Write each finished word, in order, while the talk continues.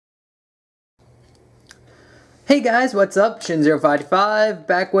Hey guys, what's up? Shin0555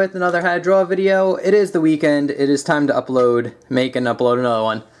 back with another how to draw video. It is the weekend. It is time to make and upload another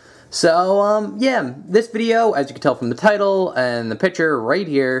one. So, yeah, this video, as you can tell from the title and the picture right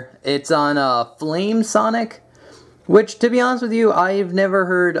here, it's on Flame Sonic, which, to be honest with you, I've never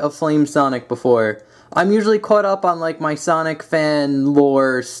heard of Flame Sonic before. I'm usually caught up on, like, my Sonic fan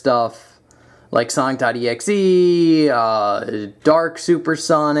lore stuff, like Sonic.exe, Dark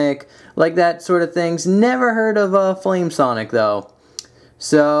Supersonic, like that sort of things. Never heard of Flame Sonic though.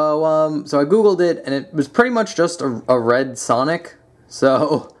 So I googled it, and it was pretty much just a red Sonic.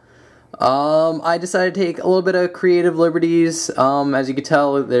 So I decided to take a little bit of creative liberties. As you can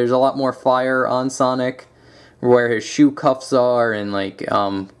tell, there's a lot more fire on Sonic, where his shoe cuffs are, and like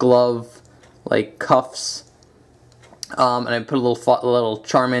glove like cuffs. And I put a little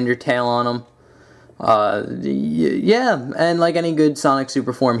Charmander tail on him. Yeah, and like any good Sonic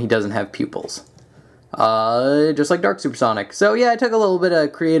super form, he doesn't have pupils. Just like Dark Supersonic. So yeah, I took a little bit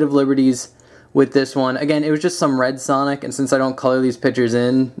of creative liberties with this one. Again, it was just some red Sonic, and since I don't color these pictures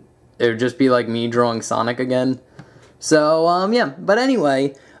in, it would just be like me drawing Sonic again. So, yeah, but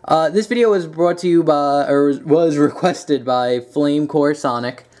anyway, this video was brought to you by, or was requested by Flamecore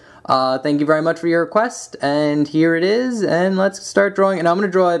Sonic. Thank you very much for your request, and here it is, and let's start drawing. And I'm going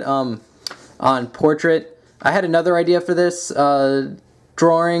to draw it, on portrait. I had another idea for this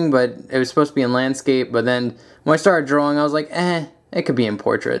drawing, but it was supposed to be in landscape, but then when I started drawing, I was like, it could be in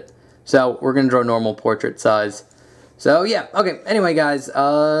portrait. So we're gonna draw normal portrait size. So yeah, okay, anyway guys,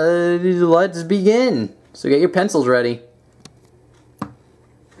 let's begin. So get your pencils ready.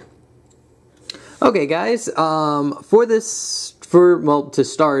 Okay guys, to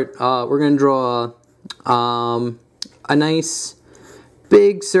start, we're gonna draw a nice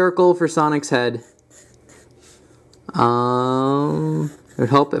big circle for Sonic's head. It would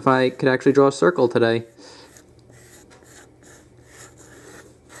help if I could actually draw a circle today.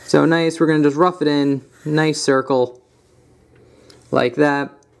 So nice, we're going to just rough it in. Nice circle. Like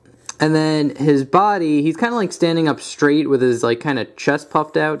that. And then his body, he's kind of like standing up straight with his like kind of chest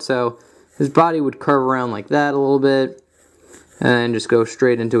puffed out. So his body would curve around like that a little bit. And then just go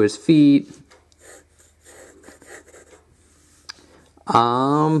straight into his feet.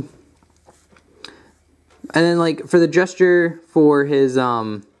 And then like for the gesture for his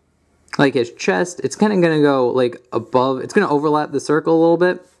like his chest, it's kind of gonna go like above, it's gonna overlap the circle a little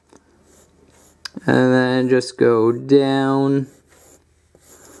bit, and then just go down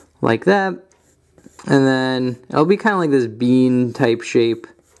like that, and then it'll be kind of like this bean type shape,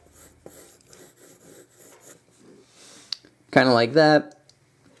 kind of like that.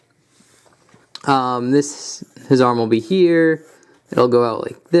 His arm will be here. It'll go out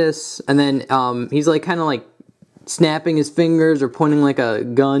like this, and then he's like kind of like snapping his fingers or pointing like a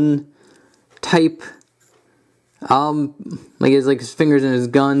gun type. Like it's like his fingers in his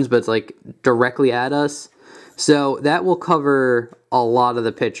guns, but it's like directly at us. So that will cover a lot of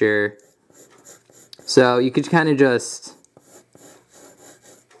the picture. So you could kind of just,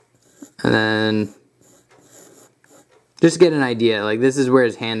 and then just get an idea. Like this is where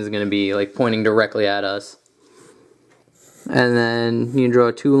his hand is going to be, like pointing directly at us. And then you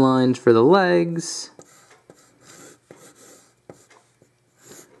draw 2 lines for the legs.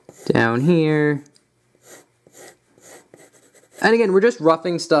 Down here. And again, we're just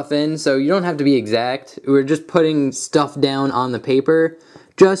roughing stuff in, so you don't have to be exact. We're just putting stuff down on the paper,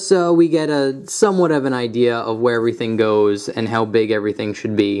 just so we get a somewhat of an idea of where everything goes and how big everything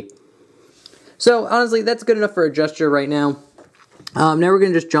should be. So honestly, that's good enough for a gesture right now. Now we're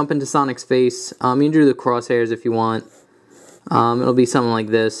going to just jump into Sonic's face. You can do the crosshairs if you want. It'll be something like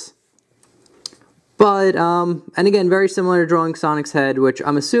this. But, and again, very similar to drawing Sonic's head, which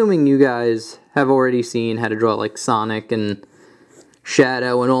I'm assuming you guys have already seen how to draw like Sonic and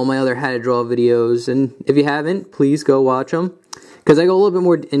Shadow and all my other how to draw videos. And if you haven't, please go watch them, because I go a little bit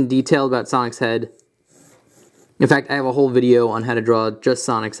more in detail about Sonic's head. In fact, I have a whole video on how to draw just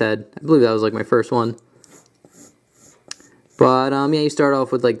Sonic's head. I believe that was like my first one. But, yeah, you start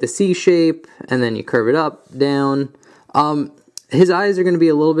off with like the C shape, and then you curve it up, down. His eyes are going to be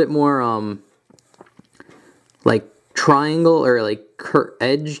a little bit more, like triangle or like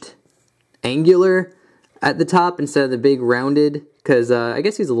edged, angular at the top instead of the big rounded, because I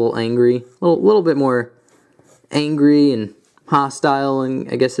guess he's a little angry, a little bit more angry and hostile, and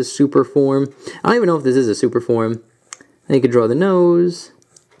I guess his super form. I don't even know if this is a super form. Then you could draw the nose.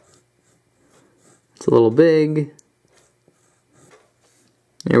 It's a little big.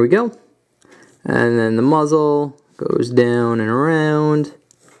 There we go. And then the muzzle goes down and around.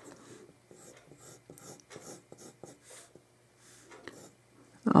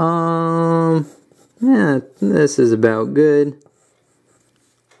 Yeah, this is about good.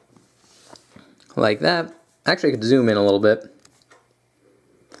 Like that. Actually, I could zoom in a little bit.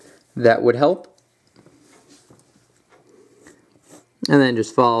 That would help. And then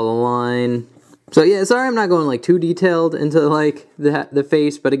just follow the line. So yeah, sorry I'm not going like too detailed into like the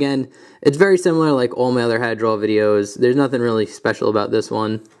face, but again, it's very similar like all my other hat draw videos. There's nothing really special about this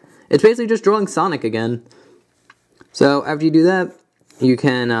one. It's basically just drawing Sonic again. So after you do that, you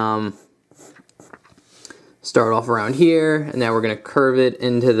can start off around here, and now we're going to curve it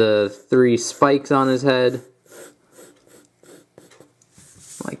into the 3 spikes on his head.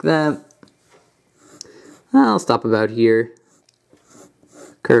 Like that. I'll stop about here.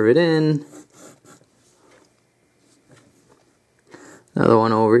 Curve it in. Another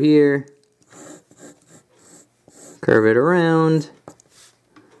one over here. Curve it around.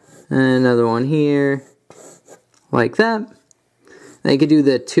 And another one here. Like that. Then you could do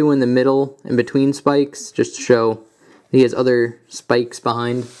the 2 in the middle, in between spikes, just to show he has other spikes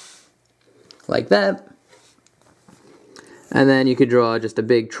behind. Like that. And then you could draw just a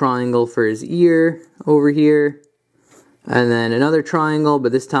big triangle for his ear over here. And then another triangle,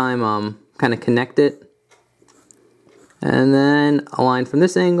 but this time kind of connect it. And then a line from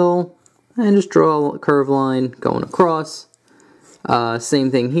this angle, and just draw a curved line going across.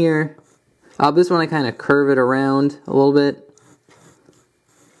 Same thing here. This one I kind of curve it around a little bit.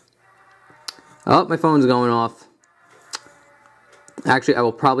 Oh, my phone's going off. Actually, I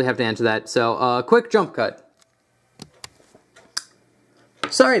will probably have to answer that. So, quick jump cut.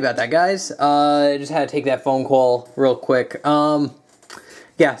 Sorry about that, guys. I just had to take that phone call real quick.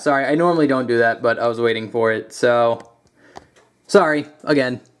 Yeah, sorry. I normally don't do that, but I was waiting for it, so sorry,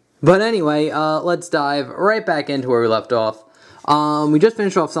 again. But anyway, let's dive right back into where we left off. We just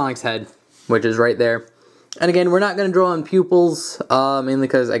finished off Sonic's head, which is right there. And again, we're not going to draw on pupils, mainly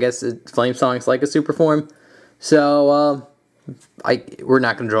because I guess Flame Sonic's like a super form. So, we're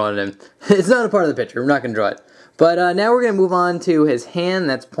not going to draw it in. It's not a part of the picture. We're not going to draw it. But now we're going to move on to his hand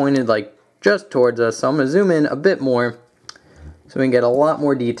that's pointed like just towards us. So I'm going to zoom in a bit more so we can get a lot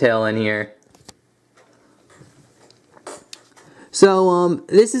more detail in here. So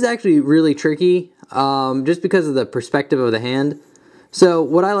this is actually really tricky just because of the perspective of the hand. So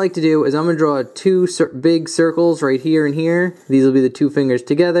what I like to do is I'm going to draw 2 big circles right here and here. These will be the 2 fingers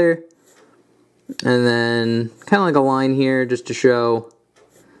together. And then kind of like a line here just to show.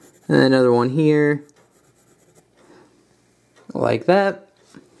 And then another one here. Like that.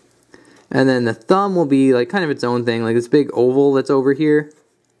 And then the thumb will be like kind of its own thing, like this big oval that's over here.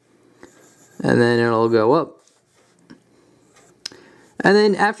 And then it'll go up. And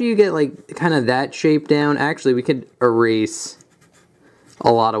then after you get like kind of that shape down, actually we could erase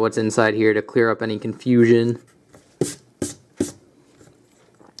a lot of what's inside here to clear up any confusion.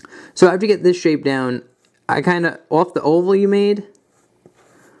 So after you get this shape down, I kind of, off the oval you made,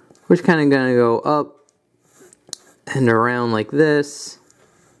 we're just kind of going to go up and around like this.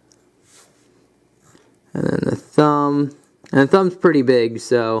 And then the thumb. And the thumb's pretty big,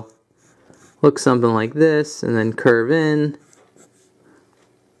 so looks something like this. And then curve in.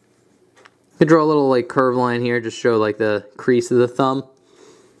 You could draw a little like curve line here, just show like the crease of the thumb.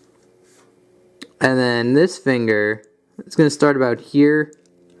 And then this finger, it's going to start about here.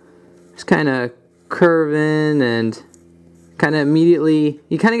 Just kind of curve in and kind of immediately,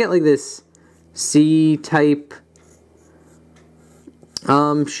 you kind of get like this C-type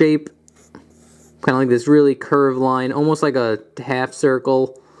shape. Kind of like this really curved line, almost like a half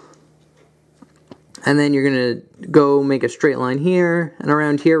circle. And then you're going to go make a straight line here. And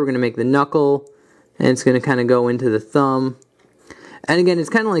around here we're going to make the knuckle. And it's going to kind of go into the thumb. And again, it's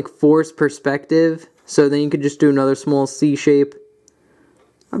kind of like forced perspective. So then you could just do another small C shape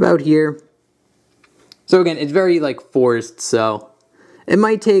about here. So again, it's very like forced, so it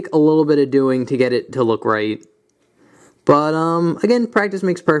might take a little bit of doing to get it to look right. But again, practice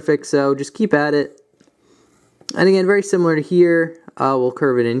makes perfect, so just keep at it. And again, very similar to here, we'll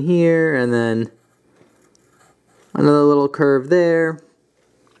curve it in here, and then another little curve there.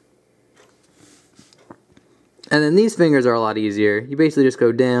 And then these fingers are a lot easier. You basically just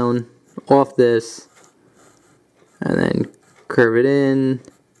go down, off this, and then curve it in,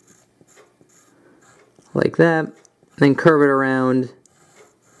 like that. Then curve it around,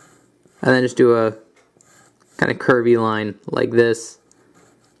 and then just do a kind of curvy line like this.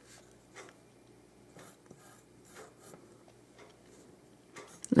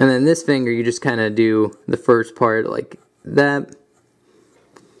 And then this finger, you just kind of do the first part like that.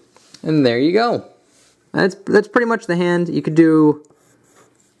 And there you go. That's pretty much the hand. You could do...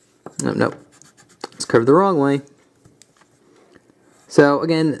 No. It's curved the wrong way. So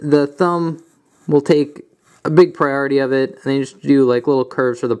again, the thumb we'll take a big priority of it, and then you just do like little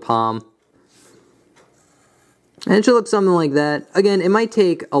curves for the palm. And it should look something like that. Again, it might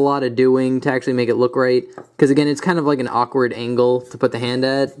take a lot of doing to actually make it look right, because again, it's kind of like an awkward angle to put the hand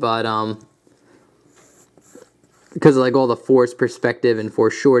at, but because of like all the forced perspective and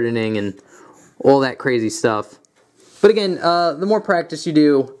foreshortening and all that crazy stuff. But again, the more practice you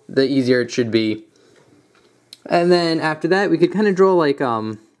do, the easier it should be. And then after that, we could kind of draw like,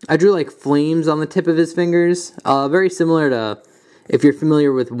 I drew like flames on the tip of his fingers, very similar to, if you're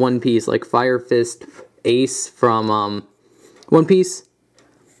familiar with One Piece, like Fire Fist Ace from One Piece.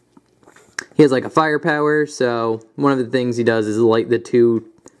 He has like a fire power, so one of the things he does is light the two,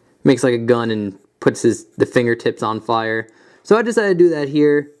 makes like a gun and puts the fingertips on fire. So I decided to do that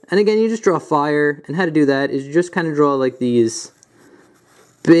here. And again, you just draw fire, and how to do that is you just kind of draw like these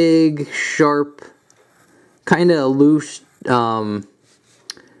big, sharp, kind of loose,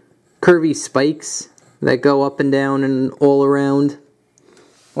 curvy spikes that go up and down and all around,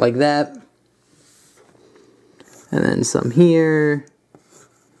 like that. And then some here,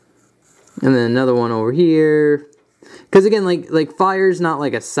 and then another one over here. Because again, like fire's not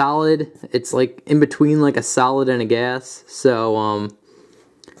like a solid; it's like in between like a solid and a gas. So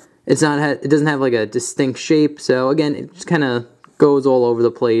it's not it doesn't have like a distinct shape. So again, it just kind of goes all over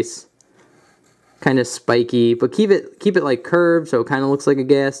the place, kind of spiky. But keep it like curved, so it kind of looks like a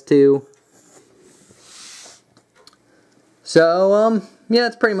gas too. So yeah,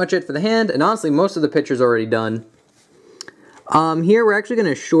 that's pretty much it for the hand. And honestly, most of the picture's already done. Here we're actually going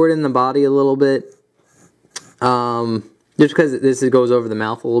to shorten the body a little bit, just because this goes over the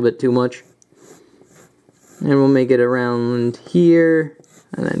mouth a little bit too much. And we'll make it around here,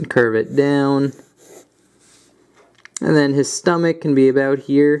 and then curve it down. And then his stomach can be about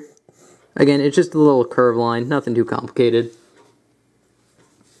here. Again, it's just a little curve line, nothing too complicated.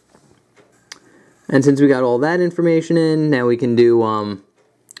 And since we got all that information in, now we can do,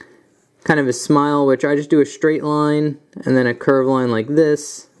 kind of a smile, which I just do a straight line and then a curved line like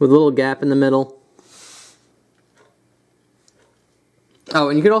this with a little gap in the middle. Oh,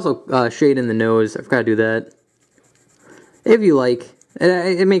 and you could also shade in the nose. I forgot to do that. If you like.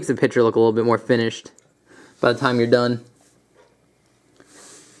 It makes the picture look a little bit more finished by the time you're done.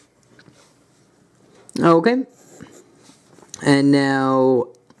 Okay. And now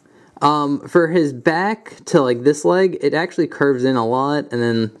for his back to like this leg, it actually curves in a lot and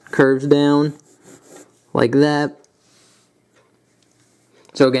then curves down like that.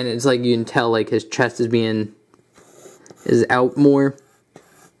 So again, it's like you can tell like his chest is out more.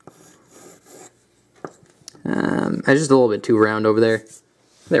 It's just a little bit too round over there.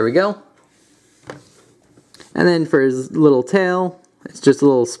 There we go. And then for his little tail, it's just a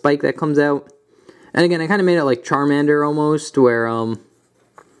little spike that comes out. And again, I kind of made it like Charmander almost, where I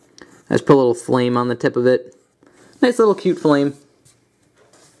just put a little flame on the tip of it. Nice little cute flame.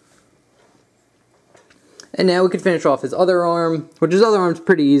 And now we can finish off his other arm, which his other arm's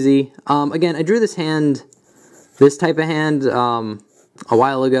pretty easy. Again, I drew this type of hand, a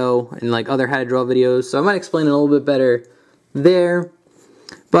while ago in like other how to draw videos, so I might explain it a little bit better there.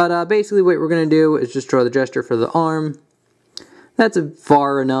 But basically what we're going to do is just draw the gesture for the arm. That's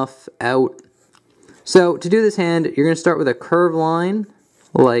far enough out. So to do this hand, you're going to start with a curved line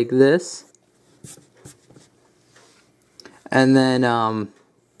like this. And then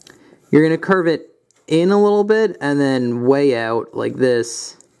you're going to curve it in a little bit and then way out like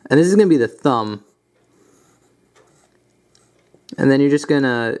this. And this is going to be the thumb. And then you're just going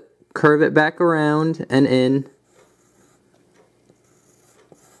to curve it back around and in.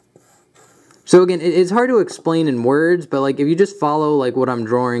 So again, it's hard to explain in words, but like if you just follow like what I'm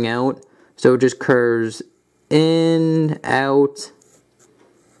drawing out, so it just curves in, out,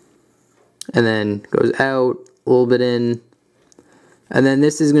 and then goes out, a little bit in, and then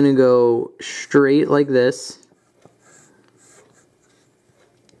this is going to go straight like this.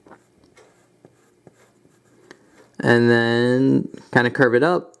 And then kind of curve it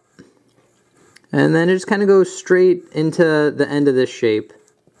up. And then it just kind of goes straight into the end of this shape.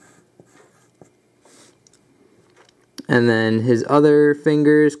 And then his other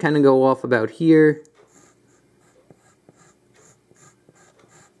fingers kind of go off about here.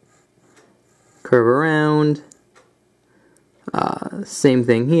 Curve around. Same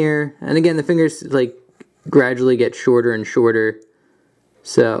thing here. And again, the fingers like gradually get shorter and shorter.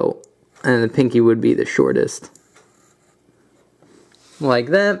 So, and the pinky would be the shortest. Like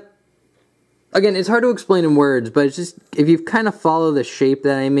that. Again, it's hard to explain in words, but it's just, if you kind of follow the shape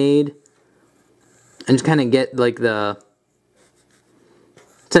that I made, and just kind of get like the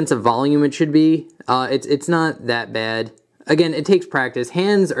sense of volume it should be, it's not that bad. again, it takes practice.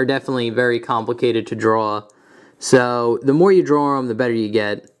 Hands are definitely very complicated to draw, so the more you draw them, the better you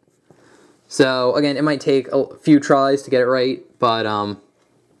get. So again, it might take a few tries to get it right, but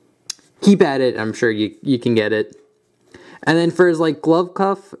keep at it. I'm sure you can get it. And then for his like glove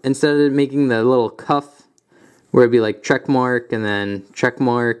cuff, instead of making the little cuff where it'd be like check mark and then check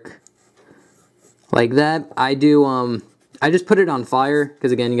mark like that, I just put it on fire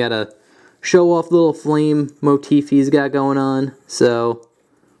because again, you gotta show off the little flame motif he's got going on. So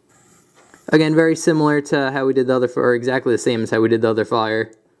again, very similar to how we did the other, or exactly the same as how we did the other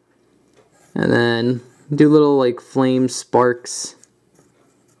fire. And then do little like flame sparks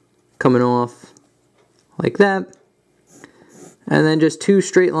coming off like that. And then just 2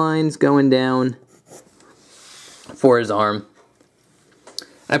 straight lines going down for his arm.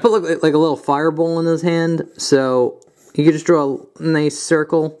 I put like a little fireball in his hand, so you can just draw a nice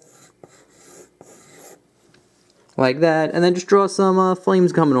circle like that, and then just draw some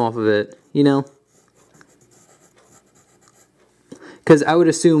flames coming off of it, you know? Because I would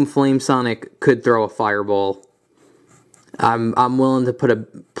assume Flame Sonic could throw a fireball. I'm willing to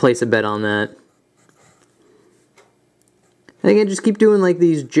place a bet on that. And again, just keep doing like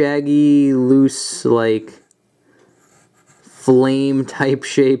these jaggy, loose, like flame type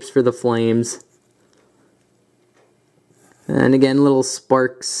shapes for the flames. And again, little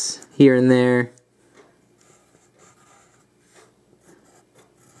sparks here and there.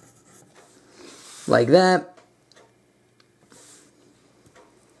 Like that.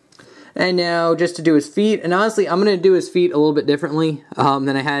 And now just to do his feet, and honestly I'm going to do his feet a little bit differently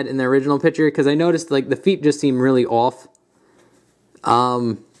than I had in the original picture, because I noticed like the feet just seem really off.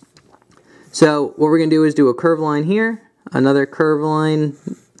 So what we're going to do is do a curve line here, another curve line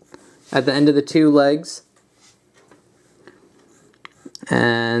at the end of the 2 legs,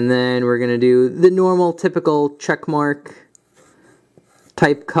 and then we're going to do the normal typical check mark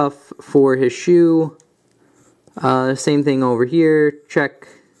type cuff for his shoe. Same thing over here, check,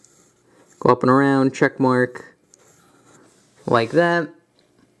 go up and around, check mark, like that.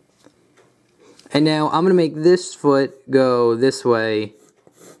 And now I'm going to make this foot go this way.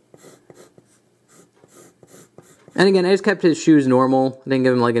 And again, I just kept his shoes normal. I didn't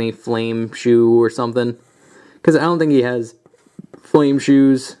give him like any flame shoe or something, because I don't think he has flame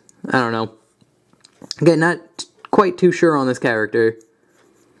shoes. I don't know. Again, not quite too sure on this character.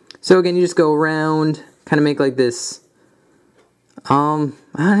 So again, you just go around, kind of make like this, I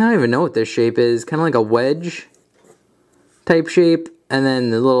don't even know what this shape is, kind of like a wedge type shape, and then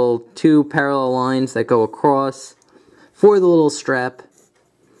the little 2 parallel lines that go across for the little strap,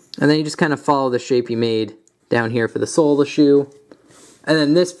 and then you just kind of follow the shape you made down here for the sole of the shoe, and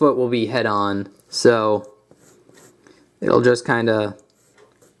then this foot will be head on, so it'll just kind of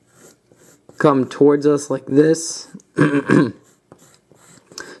come towards us like this.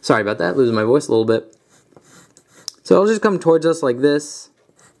 Sorry about that, losing my voice a little bit. So it'll just come towards us like this.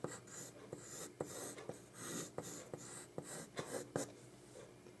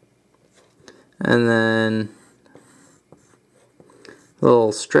 And then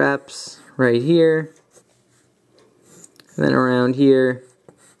little straps right here. And then around here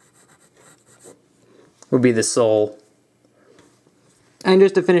would be the sole. And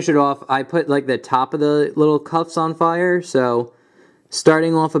just to finish it off, I put like the top of the little cuffs on fire, so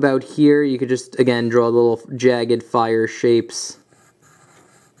starting off about here, you could just, again, draw little jagged fire shapes.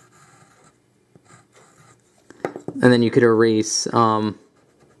 And then you could erase, like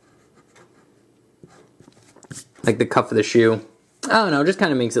the cuff of the shoe. I don't know, just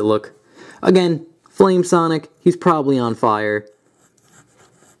kind of makes it look. Again, Flame Sonic, he's probably on fire.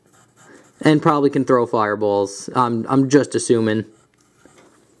 And probably can throw fireballs. I'm just assuming.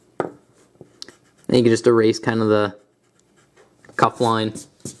 And you can just erase kind of the cuff line.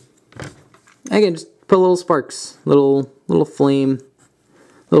 Again, just put little sparks, little flames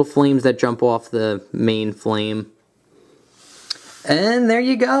that jump off the main flame. And there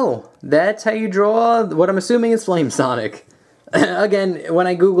you go. That's how you draw what I'm assuming is Flame Sonic. Again, when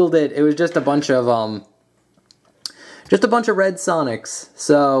I googled it, it was just a bunch of red Sonics.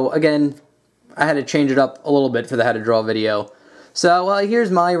 So again, I had to change it up a little bit for the how to draw video. So here's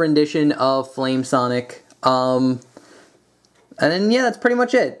my rendition of Flame Sonic. And then yeah, that's pretty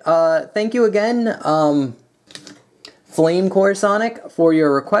much it. Thank you again, Flame Core Sonic, for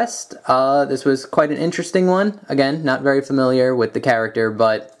your request. This was quite an interesting one. Again, not very familiar with the character,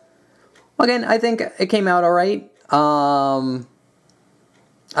 but again, I think it came out alright. I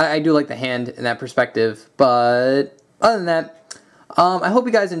do like the hand in that perspective, but other than that, I hope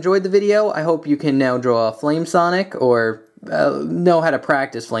you guys enjoyed the video. I hope you can now draw a Flame Sonic, or know how to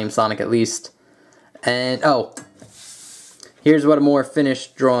practice Flame Sonic at least. And, oh, here's what a more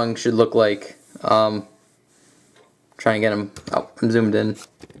finished drawing should look like. Trying to get him. Oh, I'm zoomed in.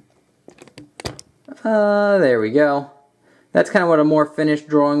 There we go. That's kind of what a more finished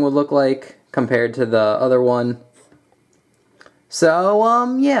drawing would look like compared to the other one.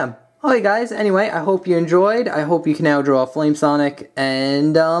 So, yeah. Alright guys, anyway, I hope you enjoyed. I hope you can now draw Flame Sonic.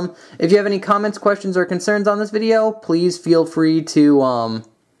 And, if you have any comments, questions, or concerns on this video, please feel free to,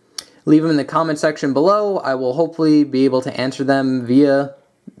 leave them in the comment section below. I will hopefully be able to answer them via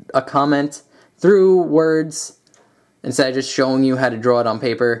a comment through words instead of just showing you how to draw it on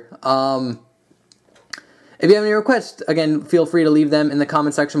paper. If you have any requests, again, feel free to leave them in the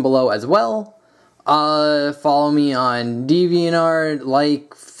comment section below as well. Follow me on DeviantArt,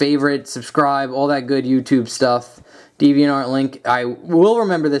 like, favorite, subscribe, all that good YouTube stuff. DeviantArt link, I will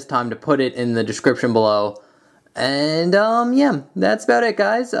remember this time to put it in the description below. And, yeah, that's about it,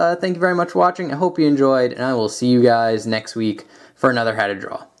 guys. Thank you very much for watching. I hope you enjoyed, and I will see you guys next week for another How to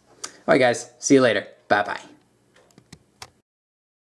Draw. Alright, guys, see you later. Bye-bye.